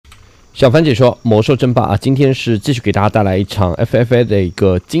小凡解说魔兽争霸啊，今天是继续给大家带来一场 FFA 的一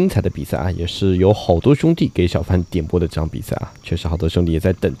个精彩的比赛啊，也是有好多兄弟给小凡点播的这场比赛啊，确实好多兄弟也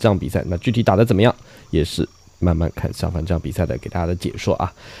在等这场比赛。那具体打得怎么样，也是慢慢看小凡这场比赛的给大家的解说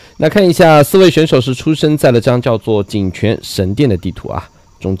啊。那看一下4位选手是出生在了这张叫做井泉神殿的地图啊，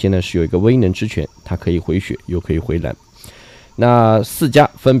中间呢是有一个威能之泉，它可以回血又可以回蓝。那4家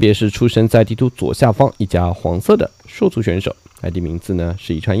分别是出生在地图左下方一家黄色的兽族选手 ，ID 名字呢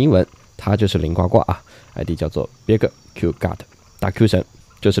是一串英文。他就是林瓜瓜啊 ，ID 叫做 Big Q God 大 Q 神，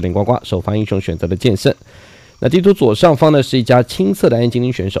就是林瓜瓜首发英雄选择的剑圣。那地图左上方呢是一家青色的暗夜精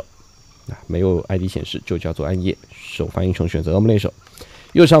灵选手，没有 ID 显示，就叫做暗夜首发英雄选择恶魔猎手。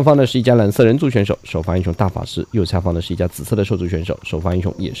右上方呢是一家蓝色人族选手，首发英雄大法师；右下方呢是一家紫色的兽族选手，首发英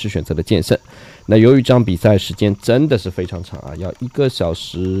雄也是选择的剑圣。那由于这场比赛时间真的是非常长啊，要1个小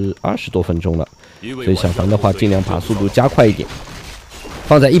时20多分钟了，所以小凡的话尽量把速度加快一点。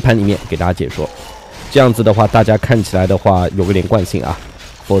放在1盘里面给大家解说，这样子的话，大家看起来的话有个连贯性啊。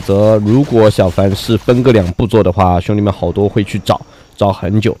否则，如果小凡是分个2步做的话，兄弟们好多会去找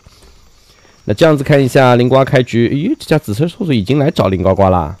很久。那这样子看一下林瓜开局，咦，这家紫色兽族已经来找林瓜瓜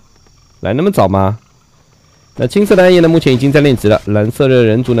啦，来那么早吗？那青色的暗夜呢，目前已经在练级了。蓝色的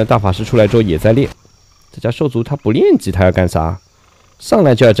人族呢，大法师出来之后也在练。这家兽族他不练级，他要干啥？上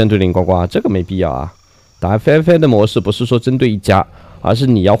来就要针对林瓜瓜，这个没必要啊。打 FFA 的模式不是说针对一家，而是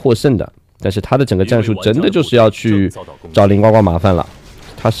你要获胜的，但是他的整个战术真的就是要去找林瓜瓜麻烦了。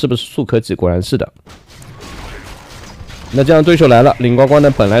他是不是速可己？果然是的。那这样对手来了，林瓜瓜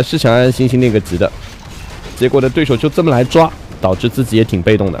呢本来是想按星星那个级的，结果呢对手就这么来抓，导致自己也挺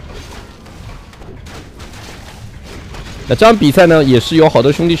被动的。那这场比赛呢，也是有好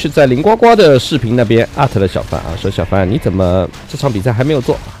多兄弟是在林瓜瓜的视频那边@了小凡啊，说小凡你怎么这场比赛还没有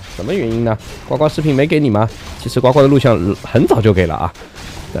做？什么原因呢？呱呱视频没给你吗？其实呱呱的录像很早就给了啊，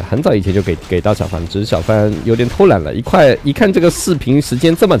对，很早以前就给到小凡，只是小凡有点偷懒了。一看这个视频时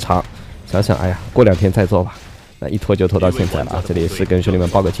间这么长，想想哎呀，过2天再做吧。那一拖就拖到现在了啊！这里也是跟兄弟们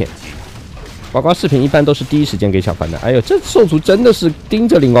报个歉。呱呱视频一般都是第一时间给小凡的。哎呦，这兽族真的是盯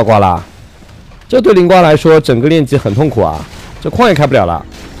着林呱呱啦！这对林瓜来说，整个练级很痛苦啊，这矿也开不了了。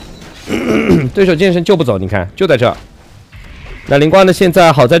对手剑圣就不走，你看就在这。那林瓜呢？现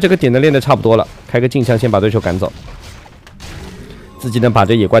在好在这个点呢练的差不多了，开个镜像先把对手赶走，自己呢把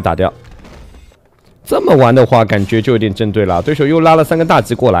这野怪打掉。这么玩的话，感觉就有点针对了。对手又拉了3个大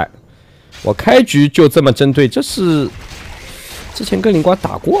级过来，我开局就这么针对，这是之前跟林瓜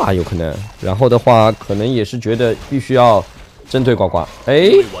打过啊，有可能。然后的话，可能也是觉得必须要针对呱呱。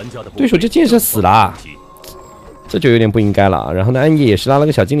哎，对手这剑圣死了啊，这就有点不应该了啊。然后呢，暗夜也是拉了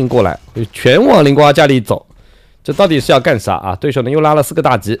个小精灵过来，就全往林瓜家里走。这到底是要干啥啊？对手呢又拉了4个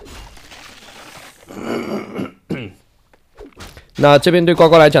大级。那这边对呱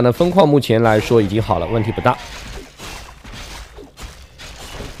呱来讲呢，分矿目前来说已经好了，问题不大。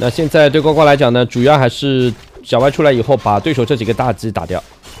那现在对呱呱来讲呢，主要还是小歪出来以后把对手这几个大级打掉，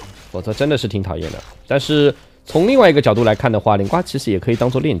否则真的是挺讨厌的。但是从另外一个角度来看的话，林瓜其实也可以当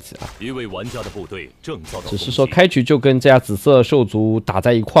做练级啊。一位玩家的部队正遭到只是说开局就跟这家紫色兽族打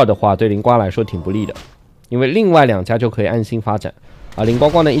在一块的话，对林瓜来说挺不利的。因为另外2家就可以安心发展，啊，林呱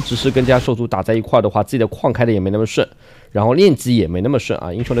呱呢一直是跟家兽族打在一块的话，自己的矿开的也没那么顺，然后练级也没那么顺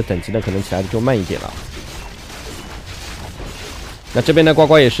啊，英雄的等级呢可能起来的就慢一点了。那这边呢，呱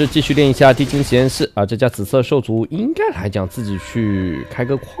呱也是继续练一下地精实验室啊，这家紫色兽族应该来讲自己去开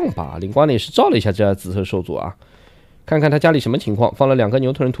个矿吧。林瓜呢也是照了一下这家紫色兽族啊，看看他家里什么情况，放了2个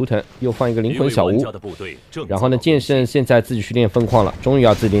牛头人图腾，又放一个灵魂小屋，然后呢剑圣现在自己去练分矿了，终于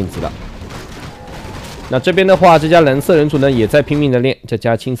要自己练级了。那这边的话，这家蓝色人族呢也在拼命的练，这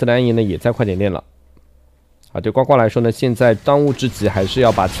家青色的暗夜呢也在快点练了。啊，对呱呱来说呢，现在当务之急还是要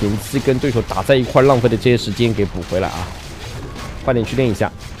把前期跟对手打在一块浪费的这些时间给补回来啊，快点去练一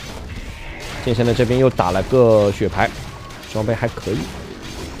下。剑圣呢这边又打了个血牌，装备还可以。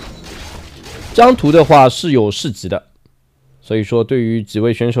这张图的话是有市级的，所以说对于几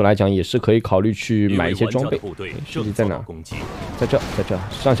位选手来讲也是可以考虑去买一些装备。市级在哪？在这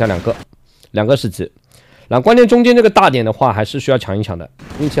上下2个市级。那关键中间这个大点的话，还是需要抢一抢的，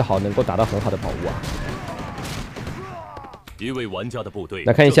运气好能够打到很好的宝物啊。一位玩家的部队，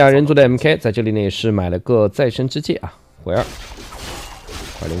来看一下人族的 MK， 在这里呢也是买了个再生之戒啊，回2。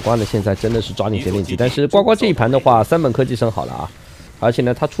林瓜呢现在真的是抓紧时间练级，但是呱呱这一盘的话，3本科技升好了啊，而且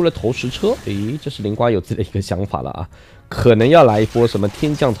呢他出了投石车，诶，这是林瓜有自己的一个想法了啊，可能要来一波什么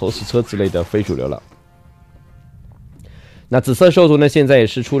天降投石车之类的非主流了。那紫色兽族呢现在也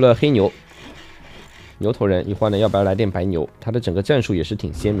是出了黑牛。牛头人一会儿呢，要不要来练白牛？他的整个战术也是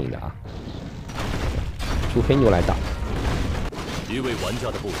挺鲜明的啊，出黑牛来打。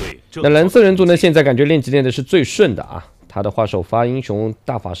那蓝色人族呢，现在感觉练级练的是最顺的啊。他的话首发英雄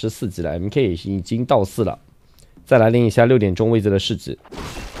大法师4级了 ，MK 也已经到4了。再来练一下6点钟位置的市值。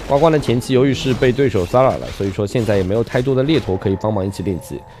呱呱呢前期由于是被对手骚扰了，所以说现在也没有太多的猎头可以帮忙一起练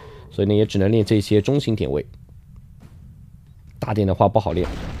级，所以呢也只能练这些中型点位。大点的话不好练。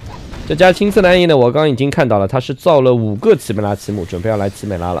这家青色的暗夜呢，我刚刚已经看到了，他是造了5个奇美拉奇姆，准备要来奇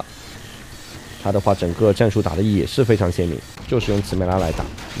美拉了。他的话整个战术打的也是非常鲜明，就是用奇美拉来打。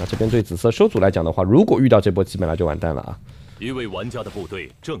那这边对紫色兽族来讲的话，如果遇到这波奇美拉就完蛋了啊！一位玩家的部队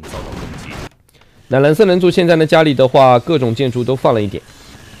正遭到攻击。那蓝色人族现在呢，家里的话各种建筑都放了一点，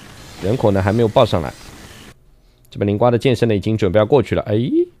人口呢还没有报上来。这边灵瓜的剑圣呢已经准备要过去了，哎，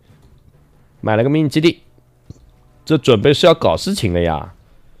买了个秘密基地，这准备是要搞事情了呀！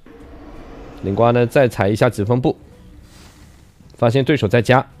灵瓜呢再踩一下几分布，发现对手在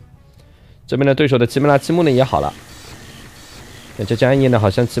家。这边的对手的奇美拉奇木呢也好了。那这家暗夜呢，好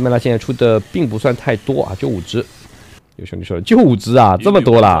像奇美拉现在出的并不算太多啊，就5只。有兄弟说了，就5只啊，这么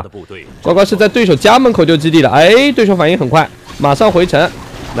多啦！呱呱是在对手家门口就基地了，哎，对手反应很快，马上回城。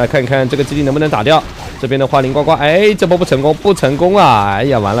来看看这个基地能不能打掉。这边的话，林呱呱，哎，这波不成功，不成功啊！哎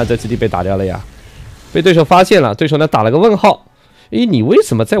呀，完了，这基地被打掉了呀，被对手发现了。对手呢打了个问号，哎，你为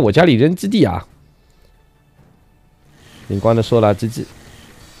什么在我家里扔基地啊？林呱呢说了，GG。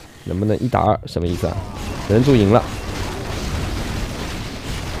能不能1打2？什么意思啊？人族赢了。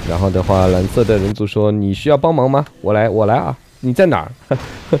然后的话，蓝色的人族说：“你需要帮忙吗？我来啊！你在哪儿？”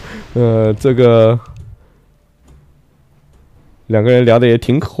这个两个人聊的也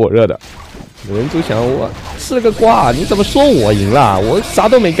挺火热的。人族想我吃了个瓜，你怎么说我赢了？我啥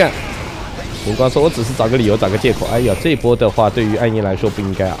都没干。林瓜说：“我只是找个理由，找个借口。”哎呀，这一波的话，对于暗夜来说不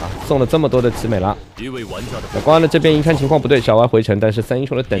应该啊，送了这么多的奇美拉。那瓜呢这边一看情况不对，小歪回城，但是3英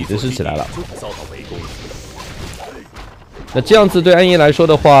雄的等级是起来了。那这样子对暗夜来说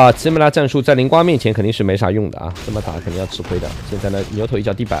的话，奇美拉战术在灵瓜面前肯定是没啥用的啊，这么打肯定要吃亏的。现在呢，牛头一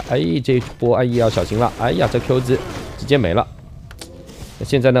脚地板，哎，这一波暗夜要小心了。哎呀，这 Q 值直接没了。那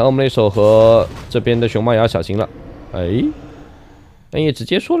现在呢，欧姆雷手和这边的熊猫也要小心了。哎。暗夜直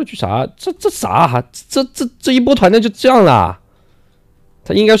接说了句啥？这啥？这一波团战就这样啦？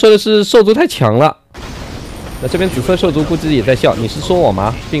他应该说的是兽族太强了。那这边紫色兽族估计也在笑，你是说我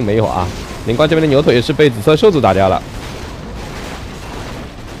吗？并没有啊。灵瓜这边的牛头也是被紫色兽族打掉了。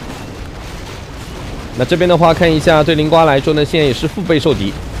那这边的话，看一下对灵瓜来说呢，现在也是腹背受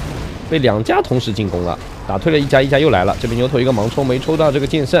敌，被2家同时进攻了，打退了一家又来了。这边牛头一个盲抽没抽到这个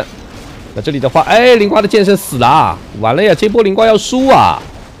剑圣。那这里的话，哎，灵瓜的剑圣死了啊，完了呀！这波灵瓜要输啊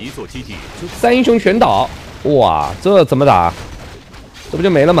！3英雄全倒，哇，这怎么打？这不就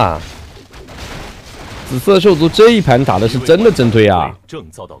没了吗？紫色兽族这一盘打的是真的针对啊！正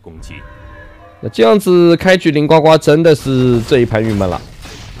遭到攻击。那这样子开局林呱呱真的是这一盘郁闷了，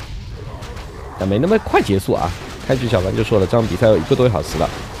但没那么快结束啊！开局小凡就说了，这场比赛有1个多小时了，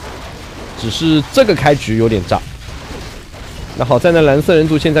只是这个开局有点炸。那好在呢，蓝色人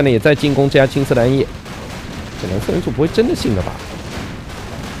族现在呢也在进攻这家青色的暗夜。这蓝色人族不会真的信的吧？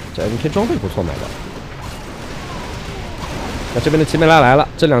这 MK 装备不错买的。那这边的奇美拉来了，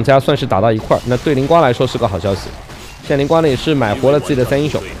这2家算是打到一块儿。那对灵瓜来说是个好消息。现在灵瓜呢也是买活了自己的3英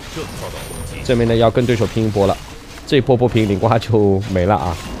雄，这边呢要跟对手拼一波了。这一波不拼，灵瓜就没了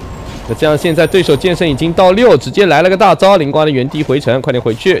啊。那这样现在对手剑圣已经到6，直接来了个大招，灵瓜的原地回城，快点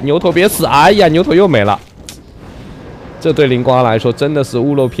回去，牛头别死！哎呀，牛头又没了。这对灵瓜来说真的是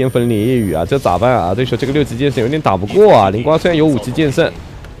屋漏偏逢连夜雨啊！这咋办啊？对手这个6级剑圣有点打不过啊！灵瓜虽然有5级剑圣，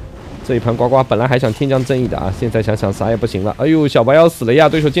这一盘呱呱本来还想天降正义的啊，现在想想啥也不行了。哎呦，小白要死了呀！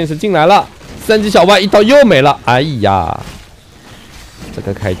对手剑圣进来了，3级小白一刀又没了。哎呀，这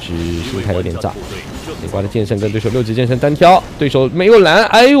个开局心态有点炸。灵瓜的剑圣跟对手6级剑圣单挑，对手没有蓝，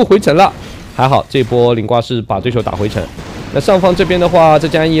哎呦回城了。还好这波灵瓜是把对手打回城。那上方这边的话，这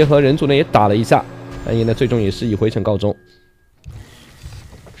家暗夜和人族呢也打了一下。暗夜呢，最终也是以回城告终。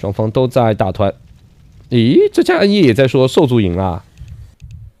双方都在打团。咦，这家暗夜也在说兽族赢了。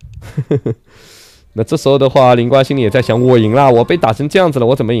那这时候的话，灵瓜心里也在想：我赢了，我被打成这样子了，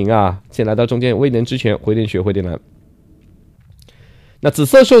我怎么赢啊？先来到中间，未能之前回点血，回点蓝。那紫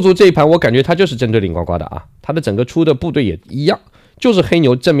色兽族这一盘，我感觉他就是针对灵呱呱的啊，他的整个出的部队也一样，就是黑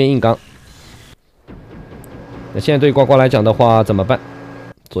牛正面硬刚。那现在对呱呱来讲的话，怎么办？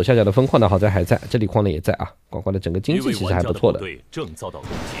左下角的分矿呢，好在还在，这里矿呢也在啊。呱呱的整个经济其实还不错的。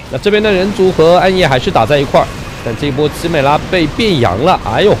那这边的人族和暗夜还是打在一块儿，但这一波奇美拉被变阳了，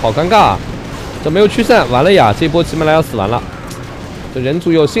哎呦，好尴尬啊！这没有驱散，完了呀！这一波奇美拉要死完了。这人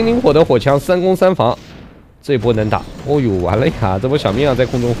族有心灵火的火枪，3攻3防，这一波能打。哦呦，完了呀！这波小绵羊在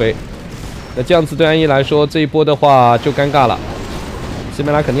空中飞。那这样子对暗夜来说，这一波的话就尴尬了。奇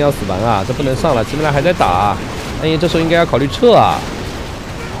梅拉肯定要死完啊，这不能上了，奇梅拉还在打啊。暗夜这时候应该要考虑撤啊。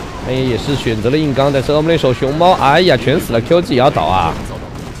暗夜也是选择了硬刚，但是恶魔猎手熊猫，哎呀，全死了 ，QG 也要倒啊，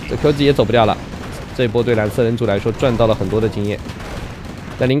这 QG 也走不掉了。这一波对蓝色人组来说赚到了很多的经验。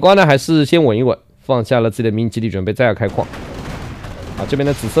但灵瓜呢，还是先稳一稳，放下了自己的迷你基地，准备再要开矿。啊，这边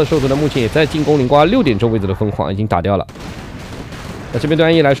的紫色兽族呢，目前也在进攻灵瓜6点钟位置的分矿，已经打掉了。那这边对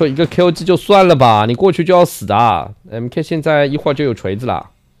暗夜来说，一个 QG 就算了吧，你过去就要死的啊。MK 现在一会儿就有锤子了。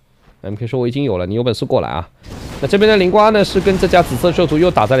MK 说我已经有了，你有本事过来啊。那这边的灵瓜呢，是跟这家紫色兽族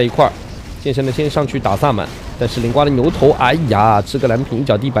又打在了一块儿。剑圣呢先上去打萨满，但是灵瓜的牛头，哎呀，吃个蓝瓶一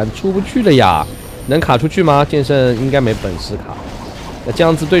脚地板出不去了呀。能卡出去吗？剑圣应该没本事卡。那这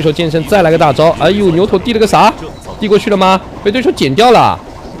样子，对手剑圣再来个大招，哎呦，牛头递了个啥？递过去了吗？被对手剪掉了，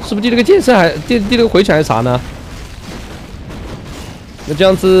是不是递了个剑圣还递了个回城还是啥呢？那这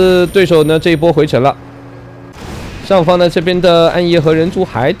样子，对手呢这一波回城了。上方呢这边的暗夜和人族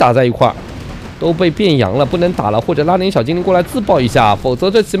还打在一块儿，都被变阳了，不能打了，或者拉点小精灵过来自爆一下，否则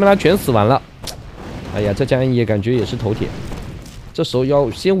这奇梅拉全死完了。哎呀，这家暗夜感觉也是头铁，这时候要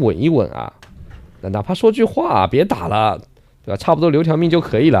先稳一稳啊。那哪怕说句话，别打了，对吧？差不多留条命就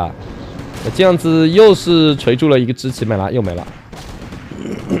可以了。那这样子又是锤住了一个只奇梅拉，又没了。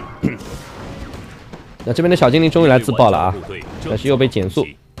那这边的小精灵终于来自爆了啊，但是又被减速。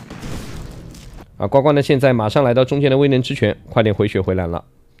啊，呱呱呢现在马上来到中间的威能之泉，快点回血回蓝了。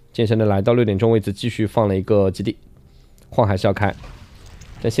剑圣呢来到6点钟位置，继续放了一个基地，矿还是要开。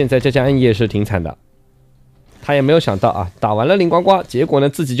但现在这家暗夜是挺惨的，他也没有想到啊，打完了灵呱呱，结果呢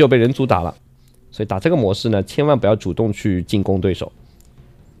自己就被人族打了。所以打这个模式呢，千万不要主动去进攻对手。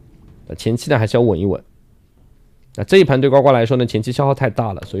那前期呢还是要稳一稳。那这一盘对呱呱来说呢，前期消耗太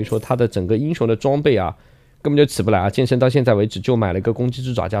大了，所以说他的整个英雄的装备啊，根本就起不来啊。剑圣到现在为止就买了一个攻击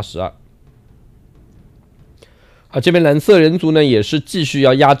之爪加12。啊，这边蓝色人族呢也是继续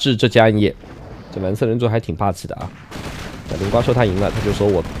要压制这家暗夜。这蓝色人族还挺霸气的啊。那灵瓜说他赢了，他就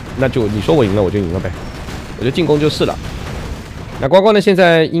说那就你说我赢了，我就赢了呗，我就进攻就是了。那呱呱呢现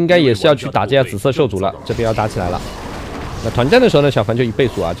在应该也是要去打这家紫色兽族了，这边要打起来了。那团战的时候呢，小凡就1倍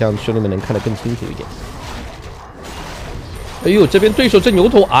速啊，这样兄弟们能看得更清楚一点。哎呦，这边对手这牛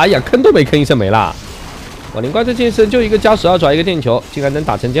头，哎呀，坑都没坑，一声没啦。哇，灵瓜这剑圣就一个加12找一个电球，竟然能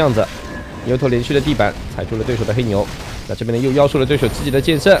打成这样子。牛头连续的地板踩住了对手的黑牛。那这边呢又妖术了对手自己的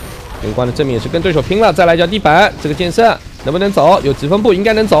剑圣。灵瓜的正面也是跟对手拼了，再来一脚地板，这个剑圣能不能走？有几分步应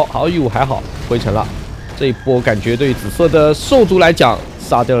该能走。哎呦，还好回城了。这一波感觉对于紫色的兽族来讲，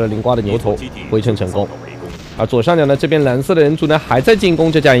杀掉了灵瓜的牛头，回城成功。而左上角呢，这边蓝色的人族呢还在进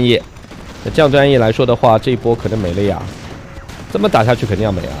攻这家暗夜。那这样对暗夜来说的话，这一波可能没了呀。这么打下去肯定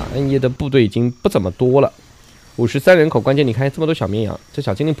要没啊！暗夜的部队已经不怎么多了，53人口。关键你看这么多小绵羊，这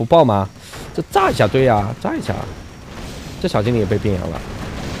小精灵不爆吗？这炸一下，对呀，炸一下。这小精灵也被变羊了。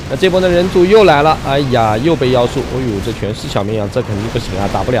那这波的人族又来了，哎呀，又被妖术。哦呦，这全是小绵羊，这肯定不行啊，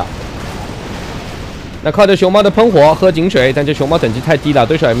打不了。那靠着熊猫的喷火喝井水，但这熊猫等级太低了，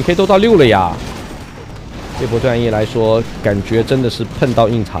对手 MK 都到6了呀。这波对暗夜来说，感觉真的是碰到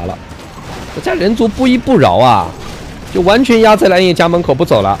硬茬了。这家人族不依不饶啊！就完全压在了暗夜家门口不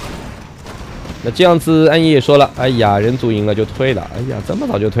走了。那这样子，暗夜也说了：“哎呀，人族赢了就退了。”哎呀，这么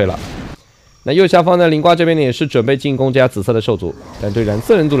早就退了。那右下方呢，灵瓜这边呢也是准备进攻这家紫色的兽族，但对蓝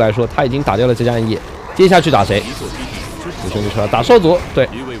色人族来说，他已经打掉了这家暗夜。接下去打谁？有兄弟说要打兽族，对，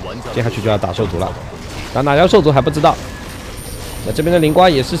接下去就要打兽族了。打哪家兽族还不知道。那这边的灵瓜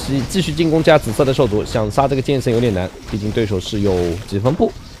也是继续进攻这家紫色的兽族，想杀这个剑圣有点难，毕竟对手是有几分步，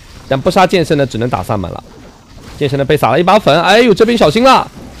但不杀剑圣呢，只能打萨满了。剑圣呢被撒了一把粉，哎呦，这边小心了，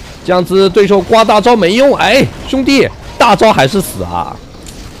这样子对手刮大招没用，哎，兄弟，大招还是死啊，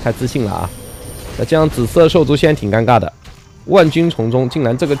太自信了啊！那这样紫色兽族现在挺尴尬的，万军丛中竟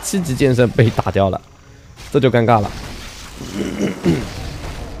然这个7级剑圣被打掉了，这就尴尬了。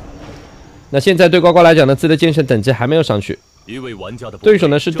那现在对呱呱来讲呢，自己的剑圣等级还没有上去，对手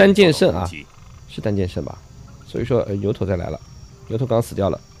呢是单剑圣啊，是单剑圣吧？所以说油头再来了，油头刚死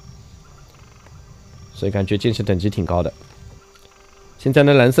掉了。所以感觉剑圣等级挺高的。现在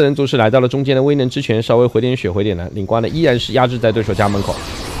呢，蓝色人族是来到了中间的威能之泉，稍微回点血，回点蓝。灵瓜呢依然是压制在对手家门口，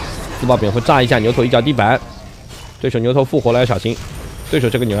自爆蝙蝠炸一下，牛头一脚地板。对手牛头复活了，要小心。对手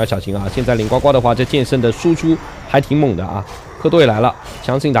这个牛要小心啊！现在灵呱呱的话，这剑圣的输出还挺猛的啊。科多也来了，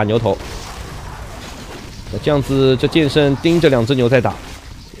强行打牛头。那这样子，这剑圣盯着2只牛在打。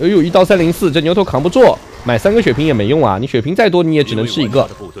哎呦，1刀304，这牛头扛不住。买3个血瓶也没用啊！你血瓶再多，你也只能吃1个。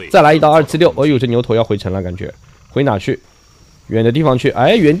再来1刀276，哎呦，这牛头要回城了，感觉回哪去？远的地方去。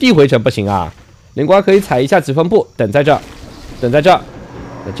哎，原地回城不行啊！灵瓜可以踩一下几分步，等在这儿，等在这儿。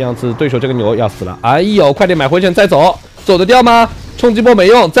那这样子，对手这个牛要死了。哎呦，快点买回城再走，走得掉吗？冲击波没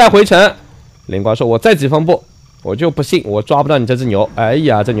用，再回城。林瓜说：“我再几分步，我就不信我抓不到你这只牛。”哎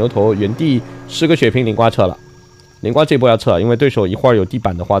呀，这牛头原地10个血瓶，林瓜撤了。林瓜这波要撤，因为对手一会儿有地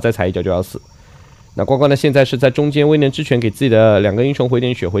板的话，再踩一脚就要死。那瓜瓜呢？现在是在中间未能之权给自己的2个英雄回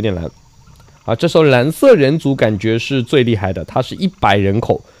点血，回点蓝。啊，这时候蓝色人族感觉是最厉害的，他是100人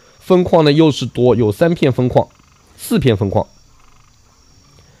口，分矿呢又是多，有3片分矿，4片分矿。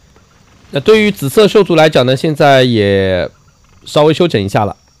那对于紫色兽族来讲呢，现在也稍微休整一下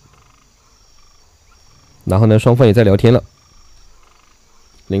了。然后呢，双方也在聊天了。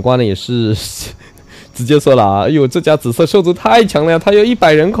林瓜呢也是直接说了啊，哎呦，这家紫色兽族太强了呀，他有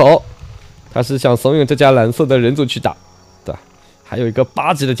100人口，他是想怂恿这家蓝色的人族去打，对吧？还有一个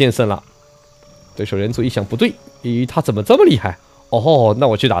8级的剑圣了。对手人族一想不对，咦，他怎么这么厉害？哦，那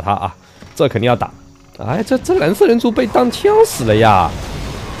我去打他啊，这肯定要打。哎，这蓝色人族被当枪死了呀！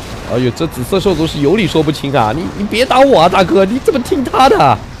哎呦，这紫色兽族是有理说不清啊！你别打我啊，大哥，你怎么听他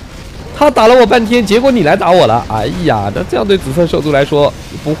的？他打了我半天，结果你来打我了。哎呀，那这样对紫色兽族来说，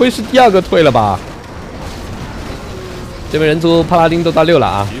不会是第2个退了吧？这边人族帕拉丁都到6了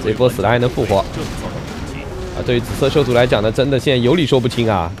啊，这波死了还能复活。啊，对于紫色兽族来讲呢，真的现在有理说不清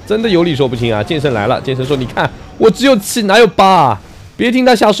啊，真的有理说不清啊！剑圣来了，剑圣说：“你看，我只有7，哪有8啊？别听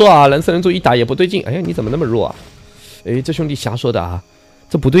他瞎说啊！”蓝色人族一打也不对劲，哎呀，你怎么那么弱啊？哎，这兄弟瞎说的啊，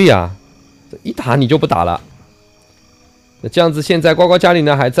这不对呀！这一打你就不打了。那这样子，现在呱呱家里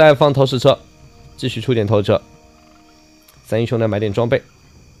呢还在放投石车，继续出点投石车。3英雄呢买点装备，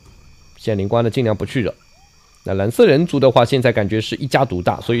现在林瓜呢尽量不去惹。那蓝色人族的话，现在感觉是一家独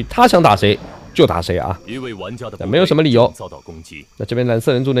大，所以他想打谁就打谁啊，那没有什么理由。那这边蓝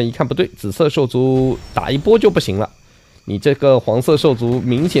色人族呢一看不对，紫色兽族打一波就不行了，你这个黄色兽族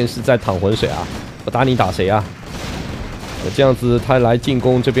明显是在淌浑水啊，不打你打谁啊？那这样子他来进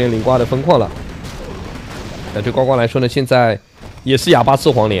攻这边林瓜的分矿了。那对呱呱来说呢，现在也是哑巴吃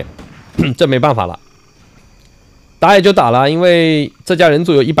黄连，这没办法了，打也就打了，因为这家人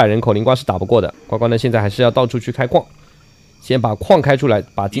族有100人口，林瓜是打不过的。呱呱呢现在还是要到处去开矿，先把矿开出来，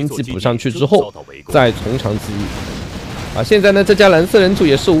把经济补上去之后，再从长计议。啊，现在呢这家蓝色人族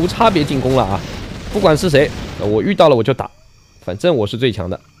也是无差别进攻了啊，不管是谁，我遇到了我就打，反正我是最强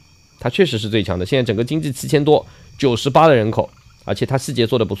的，他确实是最强的。现在整个经济7000多，98的人口，而且他细节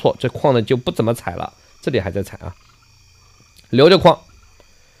做的不错，这矿呢就不怎么踩了。这里还在踩啊，留着矿。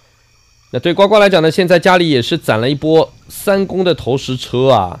那对呱呱来讲呢，现在家里也是攒了一波3攻的投石车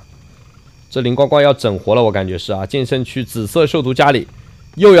啊，这林呱呱要整活了，我感觉是啊。剑圣去紫色兽族家里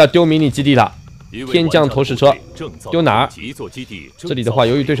又要丢迷你基地了，天降投石车丢哪儿？这里的话，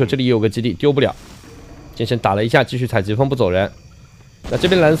由于对手这里也有个基地，丢不了。剑圣打了一下，继续采疾风不走人。那这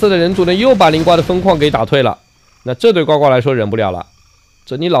边蓝色的人族呢，又把林瓜的分矿给打退了。那这对呱呱来说忍不了了。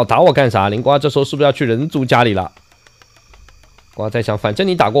这你老打我干啥？林瓜这时候是不是要去人族家里了？呱在想，反正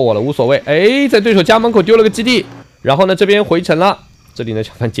你打过我了，无所谓。哎，在对手家门口丢了个基地，然后呢这边回城了。这里呢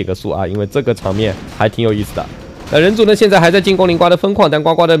小凡减个速啊，因为这个场面还挺有意思的。那人族呢现在还在进攻林瓜的分矿，但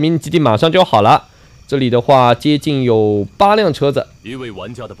呱呱的迷你基地马上就好了。这里的话接近有8辆车子，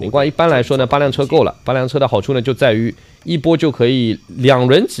林瓜一般来说呢8辆车够了。8辆车的好处呢就在于一波就可以2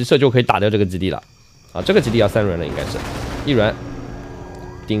轮齐射就可以打掉这个基地了啊，这个基地要3轮了，应该是1轮。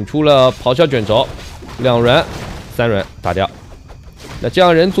顶出了咆哮卷轴，2轮、3轮打掉。那这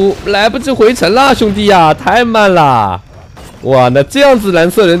样人族来不及回城啦，兄弟呀，太慢了！哇，那这样子蓝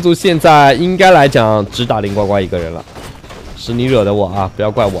色人族现在应该来讲只打林呱呱一个人了，是你惹的我啊，不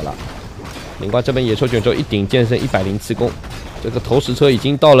要怪我了。林呱这边野兽卷轴一顶，剑圣107攻，这个投石车已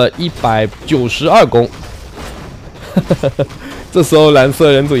经到了192攻。这时候蓝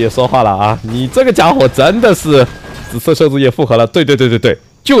色人族也说话了啊，你这个家伙真的是。紫色兽族也复合了，对，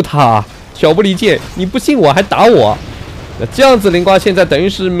就他啊，小不离剑，你不信我还打我。那这样子林瓜现在等于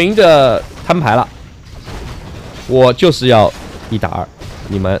是明着摊牌了，我就是要1打2，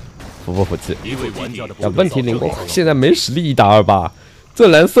你们服不服气？问题林瓜现在没实力1打2吧？这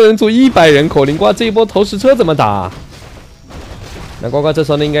蓝色人族100人口，林瓜这一波投石车怎么打？那呱呱这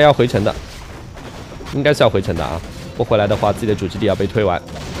时候呢应该要回城的，应该是要回城的啊，不回来的话自己的主基地要被推完。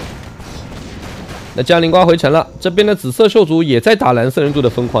那这样林瓜回城了，这边的紫色兽族也在打蓝色人族的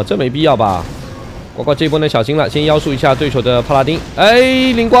分矿，这没必要吧？呱呱这一波呢小心了，先妖术一下对手的帕拉丁。哎，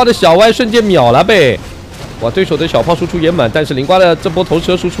林瓜的小歪瞬间秒了呗！哇，对手的小炮输出也猛，但是林瓜的这波投石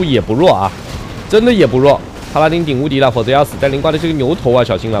车输出也不弱啊，真的也不弱。帕拉丁顶无敌了，否则要死。但林瓜的这个牛头啊，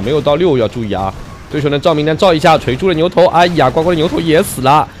小心了，没有到6要注意啊。对手呢照明弹照一下，锤出了牛头，哎呀，呱呱的牛头也死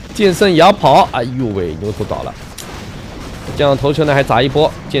了，剑圣也要跑，哎呦喂，牛头倒了。这样投球呢还砸一波，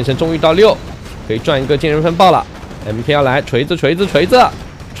剑圣终于到6。可以赚一个剑人分爆了 ，MP 要来，锤子，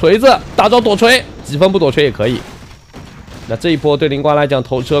大招躲锤，几分不躲锤也可以。那这一波对林瓜来讲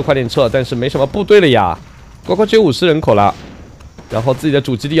头车快点撤，但是没什么部队了呀。呱呱只有50人口了，然后自己的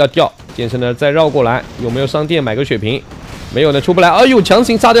主基地要掉，剑圣呢再绕过来，有没有商店买个血瓶？没有呢，出不来。哎呦，强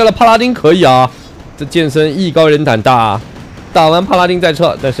行杀掉了帕拉丁，可以啊！这剑圣艺高人胆大啊，打完帕拉丁再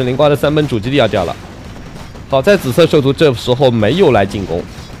撤，但是林瓜的3本主基地要掉了。好在紫色兽族这时候没有来进攻，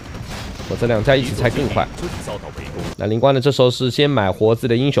否则两家一起拆更快。那林瓜呢，这时候是先买活自己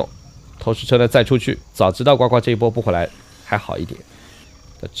的英雄，投石车呢再出去。早知道呱呱这一波不回来还好一点，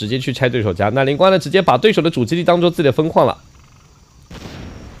直接去拆对手家。那林瓜呢，直接把对手的主基地当做自己的分矿了。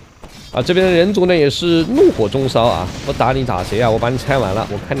啊，这边的人族呢也是怒火中烧啊！不打你打谁啊？我把你拆完了，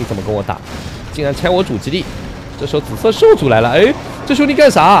我看你怎么跟我打！竟然拆我主基地！这时候紫色兽族来了，哎，这兄弟干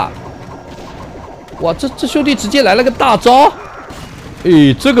啥？哇，这兄弟直接来了个大招！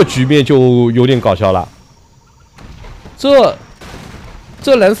哎，这个局面就有点搞笑了。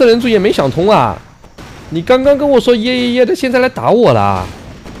这蓝色人族也没想通啊！你刚刚跟我说耶耶耶的，现在来打我啦！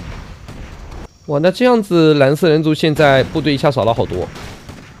哇，那这样子蓝色人族现在部队一下少了好多。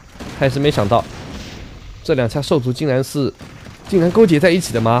还是没想到，这两家兽族竟然勾结在一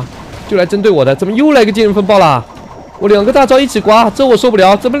起的吗？就来针对我的，怎么又来个剑人风暴啦？我2个大招一起刮，这我受不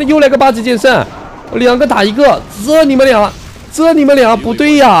了！怎么又来个8级剑圣？我2个打1个，这你们俩不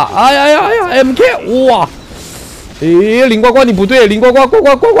对呀！哎呀，MK 哇！哎，林呱呱你不对，林呱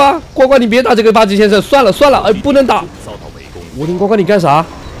呱你别打这个8级剑圣，算了，哎，不能打！我林呱呱你干啥？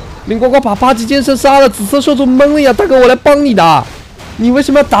林呱呱把8级剑圣杀了，紫色兽族懵了呀！大哥，我来帮你的。你为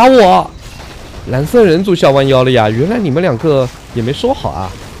什么要打我？蓝色人族小弯腰了呀！原来你们2个也没说好啊！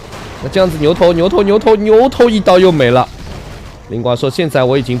那这样子牛头一刀又没了。林瓜说：“现在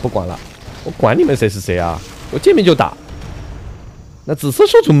我已经不管了，我管你们谁是谁啊！我见面就打。”那紫色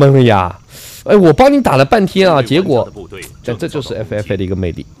兽族懵了呀！哎，我帮你打了半天啊，结果，但这就是 FFA 的一个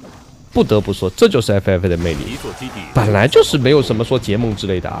魅力，不得不说，这就是 FFA 的魅力。本来就是没有什么说结盟之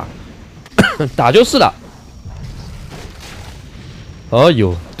类的啊，打就是了。哎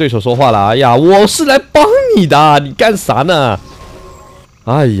呦，对手说话了！哎呀，我是来帮你的，你干啥呢？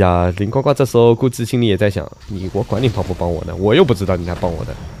哎呀，林呱呱这时候估计心里也在想：我管你帮不帮我呢？我又不知道你来帮我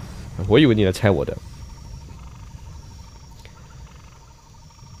的，我以为你来拆我的。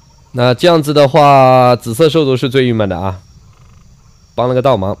那这样子的话，紫色兽族是最郁闷的啊，帮了个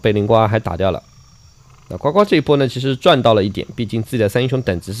倒忙，被林呱还打掉了。那呱呱这一波呢，其实赚到了一点，毕竟自己的3英雄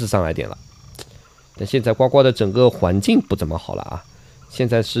等级是上来点了。但现在呱呱的整个环境不怎么好了啊。现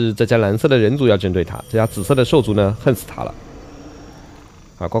在是这家蓝色的人族要针对他，这家紫色的兽族呢恨死他了。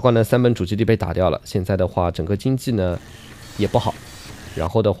啊，呱呱呢3本主基地被打掉了，现在的话整个经济呢也不好，然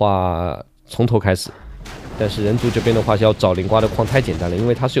后的话从头开始。但是人族这边的话要找林瓜的矿太简单了，因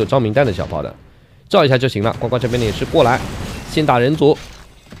为他是有招名弹的小炮的，照一下就行了。呱呱这边呢也是过来先打人族，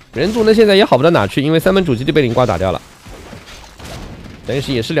人族呢现在也好不到哪去，因为3本主基地被林瓜打掉了，但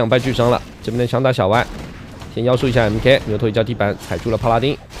是也是2败俱伤了。这边呢想打小歪。先妖术一下 MK， 牛头一脚地板踩住了帕拉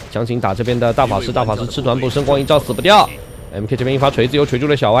丁，强行打这边的大法师，大法师吃团补声光一照死不掉。MK 这边一发锤子又锤住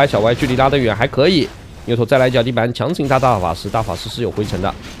了小歪，小歪距离拉得远还可以。牛头再来一脚地板强行打大法师，大法师是有回城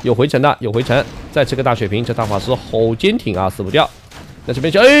的，有回城，再吃个大血瓶，这大法师好坚挺啊，死不掉。那这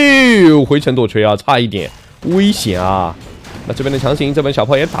边哎呦回城躲锤啊，差一点危险啊。那这边的强行这本小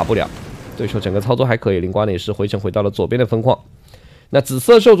炮也打不了，对手整个操作还可以，林瓜呢也是回城回到了左边的分矿。那紫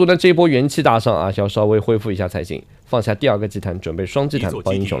色兽族呢？这一波元气大伤啊，要稍微恢复一下才行。放下第2个祭坛，准备双祭坛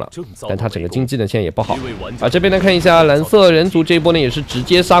包英雄了。但他整个经济呢现在也不好。啊，这边呢看一下蓝色人族这一波呢也是直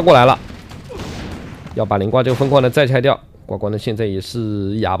接杀过来了，要把林瓜这个分矿呢再拆掉。呱呱呢现在也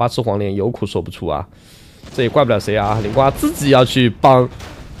是哑巴吃黄连，有苦说不出啊。这也怪不了谁啊，林瓜自己要去帮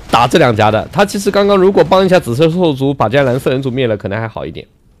打这2家的。他其实刚刚如果帮一下紫色兽族，把这家蓝色人族灭了，可能还好一点。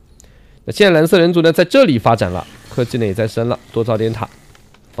那现在蓝色人族呢在这里发展了。科技呢也在升了，多造点塔，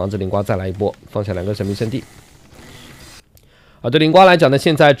防止林瓜再来一波，放下2个神秘圣地。而对林瓜来讲呢，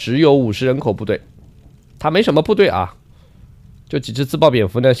现在只有50人口部队，他没什么部队啊，就几只自爆蝙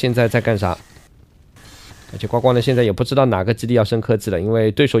蝠呢，现在在干啥？而且呱呱呢现在也不知道哪个基地要升科技了，因为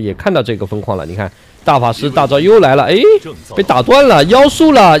对手也看到这个分矿了。你看大法师大招又来了，哎，被打断了，妖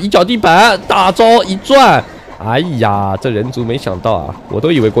术了，一脚地板，大招一转，哎呀，这人族没想到啊，我都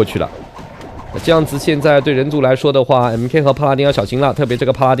以为过去了。这样子现在对人族来说的话 ，MK 和帕拉丁要小心了，特别这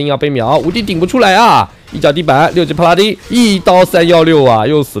个帕拉丁要被秒，无敌顶不出来啊！一脚地板，6级帕拉丁，一刀316啊，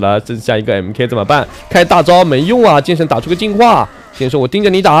又死了，剩下一个 MK 怎么办？开大招没用啊！剑圣打出个净化，剑圣我盯着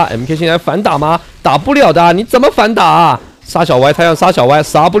你打 ，MK 现在反打吗？打不了的，你怎么反打啊？杀小歪，他要杀小歪，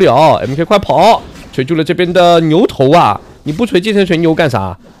杀不了 ，MK 快跑！锤住了这边的牛头啊！你不锤剑圣锤牛干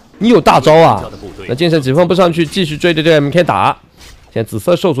啥？你有大招啊！那剑圣几分不上去，继续追着这 MK 打。现在紫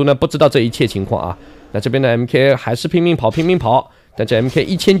色兽族呢不知道这一切情况啊，那这边的 MK 还是拼命跑，拼命跑，但这 MK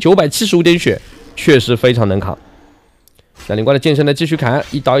 1975点血，确实非常能扛。那林瓜的剑圣呢，继续砍，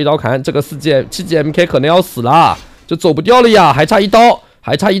一刀一刀砍，这个7级 MK 可能要死了，这走不掉了呀，还差一刀，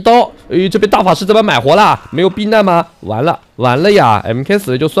还差一刀。这边大法师怎么买活了？没有避难吗？完了，完了呀 ！MK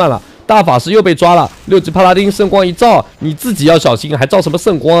死了就算了，大法师又被抓了。6级帕拉丁圣光一照，你自己要小心，还照什么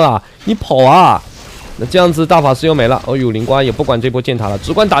圣光啊？你跑啊！那这样子大法师又没了。哦呦，林瓜也不管这波剑塔了，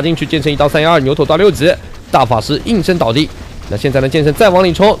只管打进去，剑圣1刀312，牛头到6级，大法师应声倒地。那现在呢，剑圣再往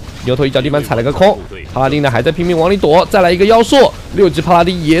里冲，牛头一脚地板踩了个空，帕拉丁呢还在拼命往里躲，再来一个妖术，6级帕拉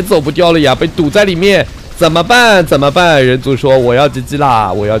丁也走不掉了呀，被堵在里面，怎么办？怎么办？人族说我要 GG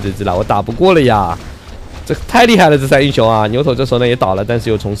啦，我要 GG 啦，我打不过了呀，这太厉害了，这3英雄啊！牛头这时候呢也倒了，但是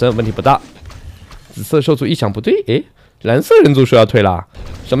又重生，问题不大。紫色兽族一想不对，诶，蓝色人族说要退了，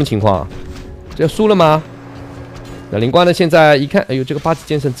什么情况？这要输了吗？那灵瓜呢？现在一看，哎呦，这个8级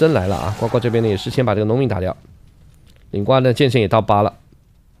剑圣真来了啊！呱呱这边呢也是先把这个农民打掉。灵瓜呢，剑圣也到8了，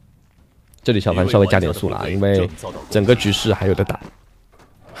这里小凡稍微加点速了啊，因为整个局势还有的打，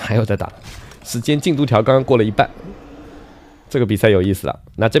还有的打，时间进度条刚刚过了一半，这个比赛有意思了。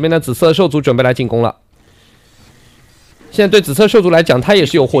那这边呢，紫色兽族准备来进攻了。现在对紫色兽族来讲，他也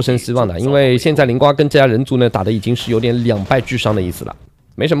是有获胜希望的，因为现在灵瓜跟这家人族呢打的已经是有点2败俱伤的意思了，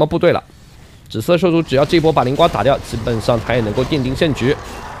没什么部队了。紫色兽族只要这波把灵瓜打掉，基本上他也能够奠定胜局。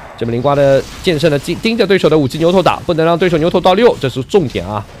这边灵瓜的剑圣呢，盯着对手的5级牛头打，不能让对手牛头到6，这是重点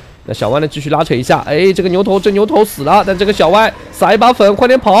啊。那小歪呢，继续拉扯一下，哎，这个牛头死了，但这个小歪撒一把粉，快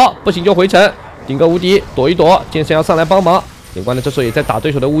点跑，不行就回城，顶个无敌，躲一躲，剑圣要上来帮忙。灵瓜呢，这时候也在打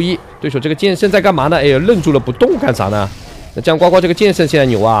对手的巫医，对手这个剑圣在干嘛呢？哎，愣住了不动干啥呢？那这样呱呱这个剑圣现在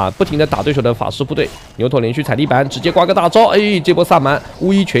牛啊，不停的打对手的法师部队，牛头连续踩地板，直接刮个大招，哎，这波萨满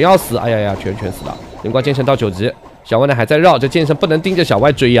巫医全要死，哎呀呀，全死了。灵瓜剑圣到9级。小歪呢还在绕，这剑圣不能盯着小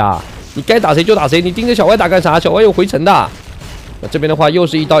歪追呀！你该打谁就打谁，你盯着小歪打干啥？小歪有回城的。那这边的话又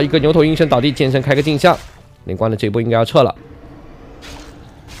是一刀一个牛头应声倒地，剑圣开个镜像，灵瓜的这一波应该要撤了。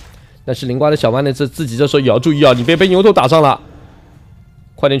但是灵瓜的小歪呢，自己这时候也要注意啊，你别被牛头打上了，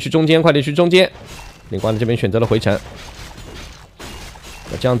快点去中间，快点去中间。灵瓜的这边选择了回城。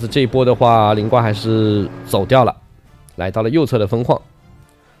那这样子这一波的话，灵瓜还是走掉了，来到了右侧的分矿。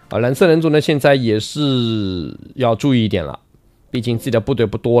蓝色人族呢，现在也是要注意一点了，毕竟自己的部队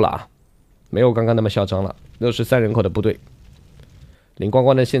不多了啊，没有刚刚那么嚣张了。63人口的部队，灵光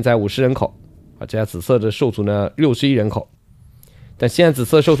光呢现在50人口，这家紫色的兽族呢61人口。但现在紫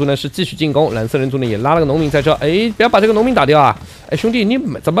色兽族呢是继续进攻，蓝色人族呢也拉了个农民在这，哎，不要把这个农民打掉啊！哎，兄弟，你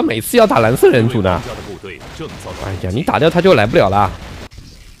怎么每次要打蓝色人族呢？哎呀，你打掉他就来不了了。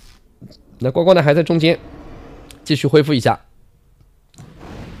那光光呢还在中间，继续恢复一下。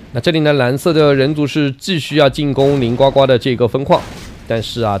那这里呢，蓝色的人族是继续要进攻灵呱呱的这个分矿，但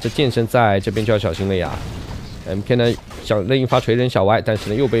是啊，这剑圣在这边就要小心了呀。MK 呢想扔一发锤扔小歪，但是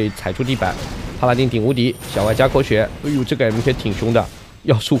呢又被踩出地板。帕拉丁顶无敌，小歪加口血，哎呦，这个 MK 挺凶的，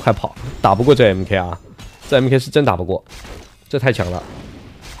要速快跑，打不过这 MK 啊，这 MK 是真打不过，这太强了。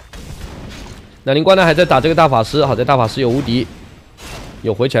那灵呱呢还在打这个大法师，好在大法师有无敌。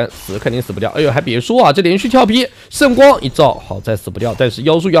有回城，死肯定死不掉。哎呦，还别说啊，这连续跳皮，圣光一照，好在死不掉。但是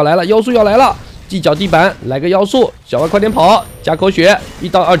妖术要来了，妖术要来了，击脚地板，来个妖术，小歪快点跑，加口血，1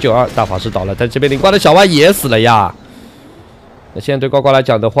刀292，大法师倒了。但这边灵瓜的小歪也死了呀。那现在对呱呱来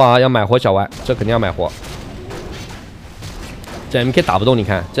讲的话，要买活小歪，这肯定要买活。这 MK 打不动，你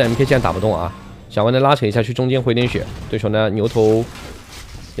看这 MK 现在打不动啊。小歪呢拉扯一下去中间回点血，对手呢牛头，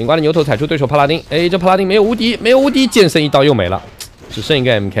灵瓜的牛头踩出对手帕拉丁，哎，这帕拉丁没有无敌，没有无敌，剑圣1刀又没了。只剩一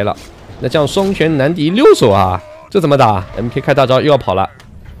个 MK 了，那这样双拳难敌6手啊，这怎么打 ？MK 开大招又要跑了，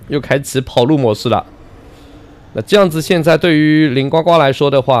又开启跑路模式了。那这样子现在对于灵呱呱来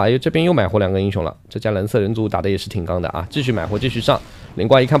说的话，哎，这边又买活2个英雄了。这家蓝色人族打的也是挺刚的啊，继续买活，继续上。灵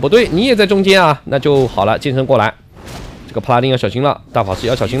呱一看不对，你也在中间啊，那就好了，剑圣过来。这个帕拉丁要小心了，大法师也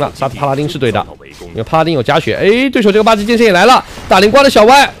要小心了，杀帕拉丁是对的，因为帕拉丁有加血。哎，对手这个8级剑圣也来了，打灵呱的小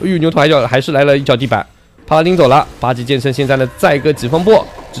歪，哎呦，牛头还是来了一脚地板。帕拉丁走了，8级剑圣现在呢再一个疾风步，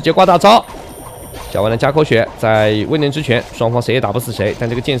直接挂大招。小歪呢加口血，在未能之拳，双方谁也打不死谁，但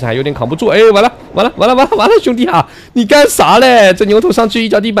这个剑圣还有点扛不住。哎，完了，兄弟啊，你干啥嘞？这牛头上去一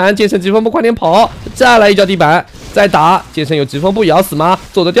脚地板，剑圣疾风步快点跑，再来一脚地板，再打，剑圣有疾风步也要死吗？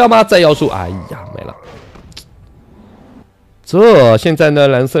走得掉吗？再妖术，哎呀，没了。这现在呢，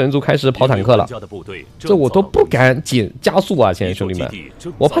蓝色人族开始跑坦克了，这我都不敢加速啊！现在兄弟们，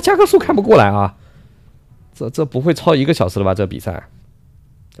我怕加个速看不过来啊。这不会超1个小时了吧？这比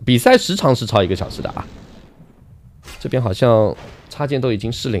赛时长是超1个小时的啊。这边好像插件都已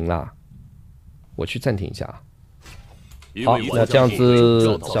经失灵了，我去暂停一下啊。好，那这样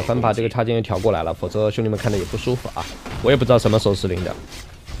子小凡把这个插件又调过来了，否则兄弟们看的也不舒服啊。我也不知道什么时候失灵的，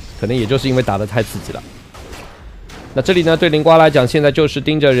可能也就是因为打得太刺激了。那这里呢，对林瓜来讲，现在就是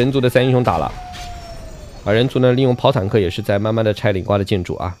盯着人族的3英雄打了。而人族呢，利用跑坦克也是在慢慢的拆林瓜的建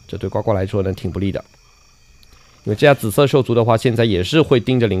筑啊，这对呱呱来说呢挺不利的。因为这家紫色兽族的话，现在也是会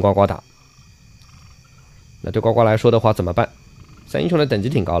盯着林呱呱打。那对呱呱来说的话怎么办？3英雄的等级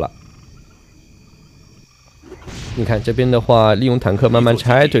挺高了。你看这边的话，利用坦克慢慢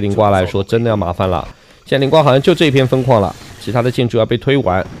拆，对林瓜来说真的要麻烦了。现在林瓜好像就这一片分矿了，其他的建筑要被推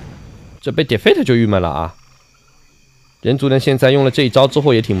完，这被 defeat 就郁闷了啊。人族呢现在用了这一招之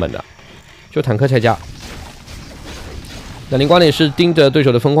后也挺猛的，就坦克拆家。那林瓜呢也是盯着对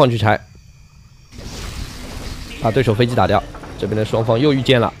手的分矿去拆，把对手飞机打掉。这边的双方又遇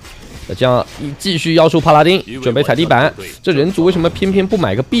见了。那这样继续妖术帕拉丁，准备踩地板。这人族为什么偏偏不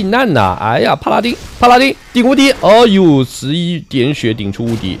买个避难呢？哎呀，帕拉丁顶无敌！哦呦，11点血顶出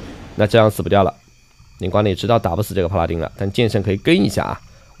无敌，那这样死不掉了。林瓜呢也知道打不死这个帕拉丁了，但剑圣可以跟一下啊，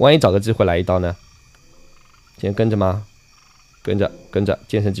万一找个机会来一刀呢？先跟着吗？跟着，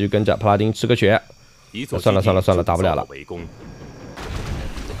剑圣继续跟着，帕拉丁吃个血。算了，打不了了。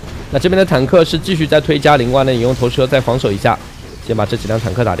那这边的坦克是继续在推加，林瓜呢也用头车再防守一下，先把这几辆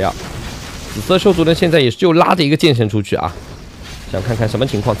坦克打掉。紫色兽族呢现在也是就拉着一个剑圣出去啊，想看看什么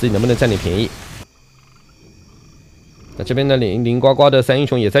情况，自己能不能占点便宜。那这边的林呱呱的3英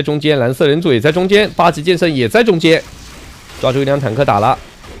雄也在中间，蓝色人族也在中间，8级剑圣也在中间，抓住一辆坦克打了，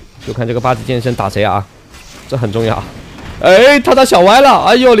就看这个8级剑圣打谁啊，这很重要。哎，他打小歪了，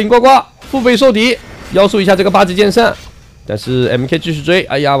哎呦，林呱呱腹背受敌，妖术一下这个8级剑圣，但是 MK 继续追，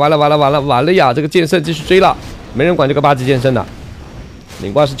哎呀，完了呀，这个剑圣继续追了，没人管这个8级剑圣的。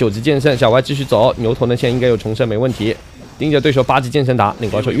林瓜是9级剑圣，小歪继续走，牛头呢现在应该有重生没问题，盯着对手8级剑圣打。林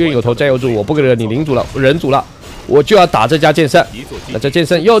瓜说冤有头债有主，我不惹你人族了，我就要打这家剑圣。那这剑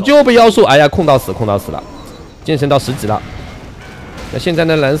圣又被妖术，哎呀，控到死了，剑圣到10级了。那现在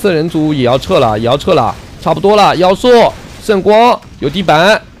呢，蓝色人族也要撤了，差不多了，妖术圣光有地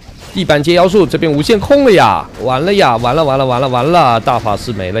板接妖术，这边无限控了呀，完了，大法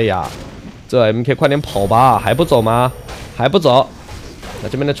师没了呀，这 MK 快点跑吧，还不走吗？还不走。那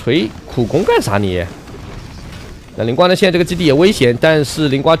这边的锤苦攻干啥你？那林瓜呢？现在这个基地也危险，但是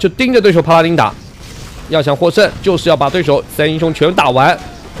林瓜就盯着对手帕拉丁打，要想获胜，就是要把对手3英雄全打完，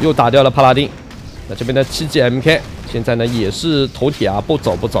又打掉了帕拉丁。那这边的7级 MK 现在呢也是头铁啊，不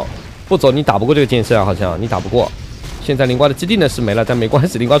走，你打不过这个剑圣啊，好像你打不过。现在林瓜的基地呢是没了，但没关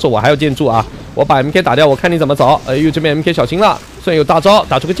系，林瓜说我还要建筑啊，我把 MK 打掉，我看你怎么走。哎呦，这边 MK 小心了，虽然有大招，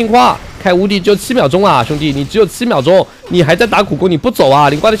打出个净化，开无敌只有7秒钟啊，兄弟，你只有7秒钟，你还在打苦攻，你不走啊？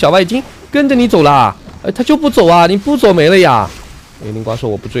林瓜的小歪已经跟着你走了，他就不走啊，你不走没了呀。哎，林瓜说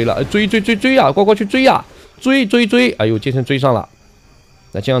我不追了，追啊，呱呱去追啊，追，哎呦，剑圣追上了。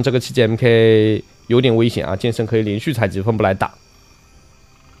那这样这个7级 MK 有点危险啊，剑圣可以连续采集分布来打，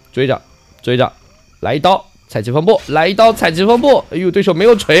追着，来一刀。采集分布，来一刀采集分布，哎呦，对手没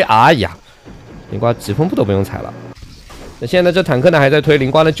有锤，哎呀，林瓜几分布都不用踩了。那现在这坦克呢还在推，林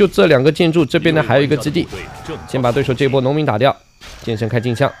瓜呢就这2个建筑，这边呢还有一个基地，先把对手这波农民打掉，剑圣开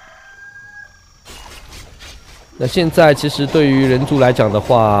镜像。那现在其实对于人族来讲的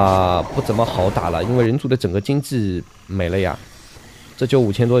话不怎么好打了，因为人族的整个经济没了呀，这就